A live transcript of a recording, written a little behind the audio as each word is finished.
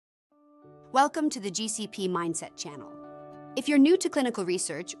Welcome to the GCP-Mindset channel. If you're new to clinical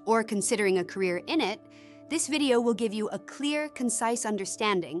research or considering a career in it, this video will give you a clear, concise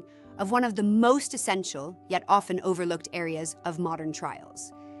understanding of one of the most essential, yet often overlooked areas of modern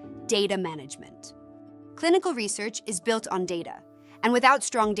trials: data management. Clinical research is built on data, and without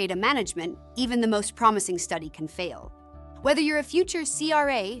strong data management, even the most promising study can fail. Whether you're a future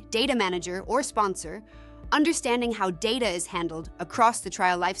CRA, data manager, or sponsor, understanding how data is handled across the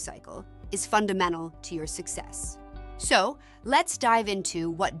trial lifecycle is fundamental to your success. So, let's dive into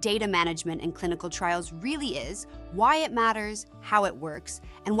what data management in clinical trials really is, why it matters, how it works,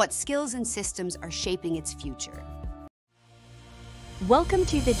 and what skills and systems are shaping its future. Welcome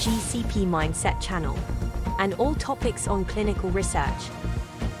to the GCP-Mindset channel and all topics on clinical research.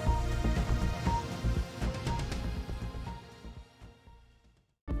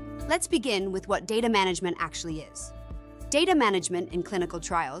 Let's begin with what data management actually is. Data management in clinical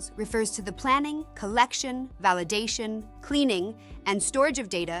trials refers to the planning, collection, validation, cleaning, and storage of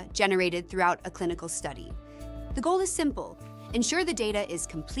data generated throughout a clinical study. The goal is simple: ensure the data is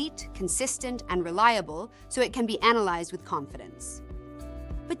complete, consistent, and reliable so it can be analyzed with confidence.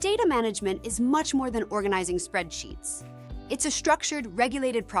 But data management is much more than organizing spreadsheets. It's a structured,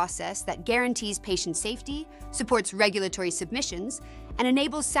 regulated process that guarantees patient safety, supports regulatory submissions, and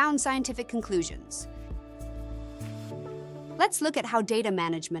enables sound scientific conclusions. Let's look at how data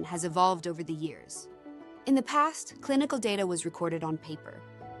management has evolved over the years. In the past, clinical data was recorded on paper.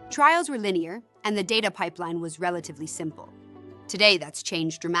 Trials were linear, and the data pipeline was relatively simple. Today, that's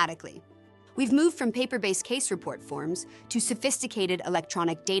changed dramatically. We've moved from paper-based case report forms to sophisticated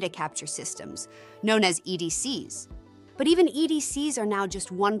electronic data capture systems, known as EDCs. But even EDCs are now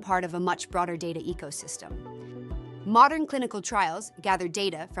just one part of a much broader data ecosystem. Modern clinical trials gather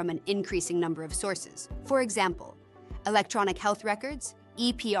data from an increasing number of sources. For example, electronic health records,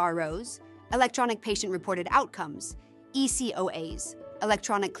 EPROs, electronic patient-reported outcomes, ECOAs,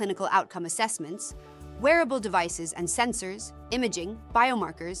 electronic clinical outcome assessments, wearable devices and sensors, imaging,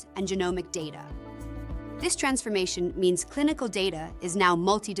 biomarkers, and genomic data. This transformation means clinical data is now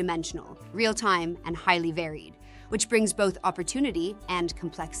multidimensional, real-time, and highly varied, which brings both opportunity and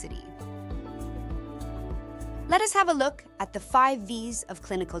complexity. Let us have a look at the 5 V's of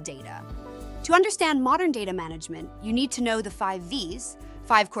clinical data. To understand modern data management, you need to know the 5 V's,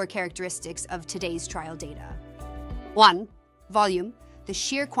 5 core characteristics of today's trial data. 1. Volume. The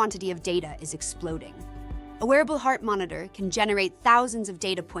sheer quantity of data is exploding. A wearable heart monitor can generate thousands of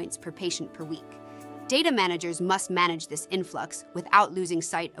data points per patient per week. Data managers must manage this influx without losing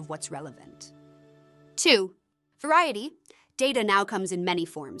sight of what's relevant. 2. Variety. Data now comes in many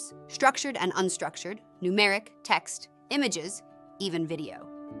forms: structured and unstructured, numeric, text, images, even video.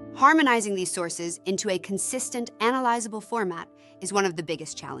 Harmonizing these sources into a consistent, analyzable format is one of the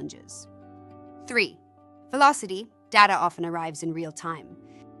biggest challenges. 3. Velocity. Data often arrives in real time.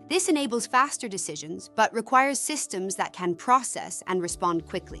 This enables faster decisions, but requires systems that can process and respond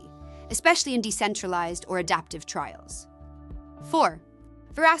quickly, especially in decentralized or adaptive trials. 4.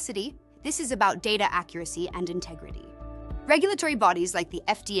 Veracity. This is about data accuracy and integrity. Regulatory bodies like the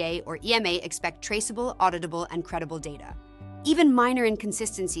FDA or EMA expect traceable, auditable, and credible data. Even minor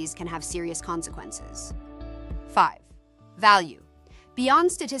inconsistencies can have serious consequences. 5. Value.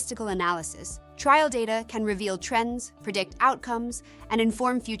 Beyond statistical analysis, trial data can reveal trends, predict outcomes, and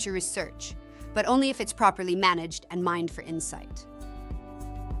inform future research, but only if it's properly managed and mined for insight.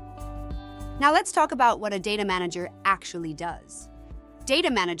 Now let's talk about what a data manager actually does.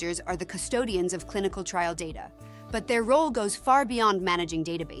 Data managers are the custodians of clinical trial data, but their role goes far beyond managing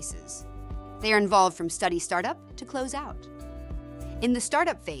databases. They are involved from study startup to close out. In the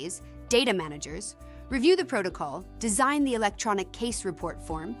startup phase, data managers review the protocol, design the electronic case report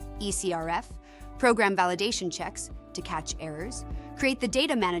form, ECRF, program validation checks to catch errors, create the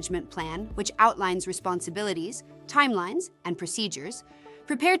data management plan, which outlines responsibilities, timelines, and procedures,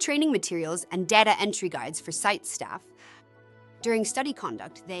 prepare training materials and data entry guides for site staff. During study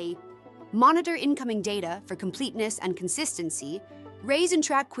conduct, they monitor incoming data for completeness and consistency, raise and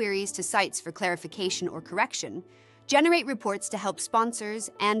track queries to sites for clarification or correction, generate reports to help sponsors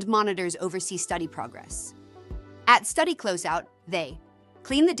and monitors oversee study progress. At study closeout, they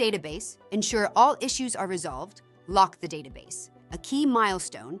clean the database, ensure all issues are resolved, lock the database, a key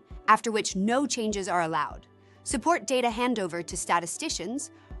milestone after which no changes are allowed, support data handover to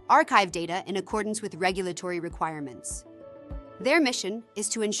statisticians, archive data in accordance with regulatory requirements. Their mission is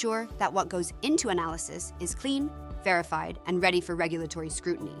to ensure that what goes into analysis is clean, verified, and ready for regulatory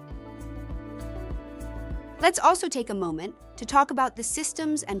scrutiny. Let's also take a moment to talk about the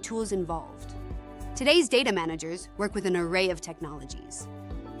systems and tools involved. Today's data managers work with an array of technologies.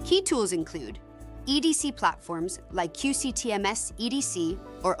 Key tools include EDC platforms like QCTMS EDC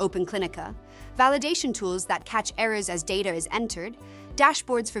or OpenClinica, validation tools that catch errors as data is entered,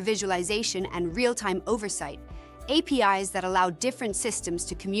 dashboards for visualization and real-time oversight, APIs that allow different systems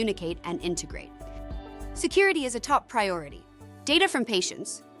to communicate and integrate. Security is a top priority. Data from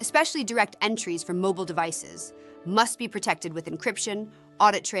patients, especially direct entries from mobile devices, must be protected with encryption,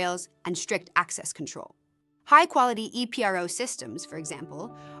 audit trails, and strict access control. High-quality EPRO systems, for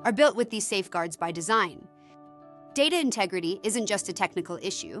example, are built with these safeguards by design. Data integrity isn't just a technical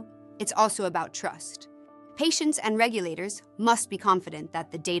issue, it's also about trust. Patients and regulators must be confident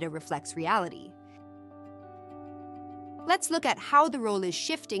that the data reflects reality. Let's look at how the role is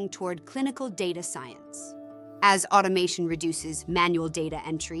shifting toward clinical data science. As automation reduces manual data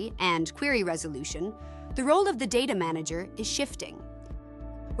entry and query resolution, the role of the data manager is shifting.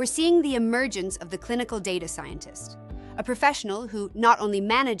 We're seeing the emergence of the clinical data scientist, a professional who not only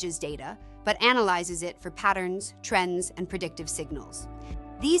manages data, but analyzes it for patterns, trends, and predictive signals.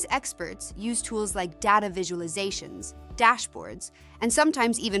 These experts use tools like data visualizations, dashboards, and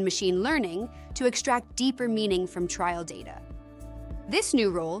sometimes even machine learning to extract deeper meaning from trial data. This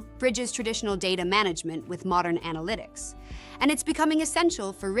new role bridges traditional data management with modern analytics, and it's becoming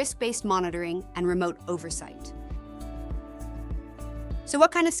essential for risk-based monitoring and remote oversight. So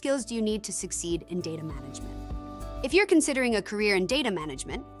what kind of skills do you need to succeed in data management? If you're considering a career in data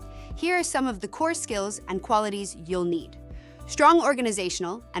management, here are some of the core skills and qualities you'll need. Strong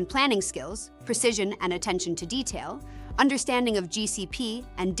organizational and planning skills, precision and attention to detail, understanding of GCP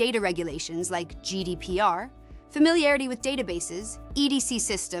and data regulations like GDPR, familiarity with databases, EDC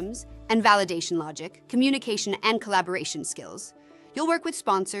systems, and validation logic, communication and collaboration skills. You'll work with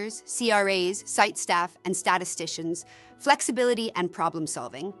sponsors, CRAs, site staff, and statisticians, flexibility and problem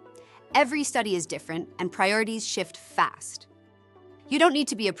solving. Every study is different and priorities shift fast. You don't need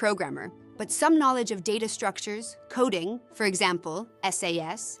to be a programmer, but some knowledge of data structures, coding, for example,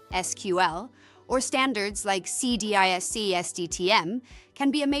 SAS, SQL, or standards like CDISC, SDTM,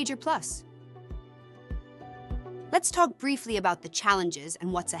 can be a major plus. Let's talk briefly about the challenges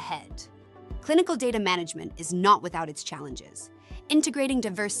and what's ahead. Clinical data management is not without its challenges. Integrating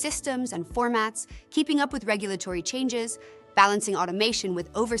diverse systems and formats, keeping up with regulatory changes, balancing automation with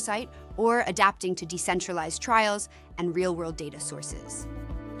oversight, or adapting to decentralized trials and real-world data sources.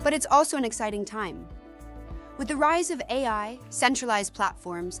 But it's also an exciting time. With the rise of AI, centralized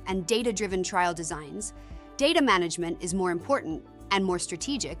platforms, and data-driven trial designs, data management is more important and more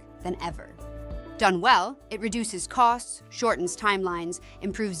strategic than ever. Done well, it reduces costs, shortens timelines,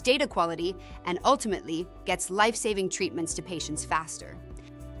 improves data quality, and ultimately gets life-saving treatments to patients faster.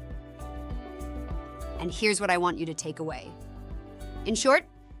 And here's what I want you to take away. In short,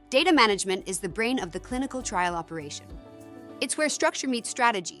 data management is the brain of the clinical trial operation. It's where structure meets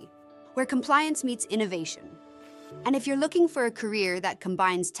strategy, where compliance meets innovation. And if you're looking for a career that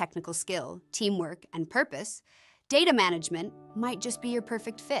combines technical skill, teamwork, and purpose, data management might just be your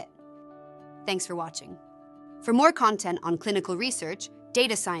perfect fit. Thanks for watching. For more content on clinical research,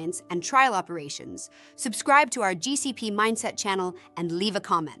 data science, and trial operations, subscribe to our GCP-Mindset channel and leave a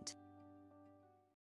comment.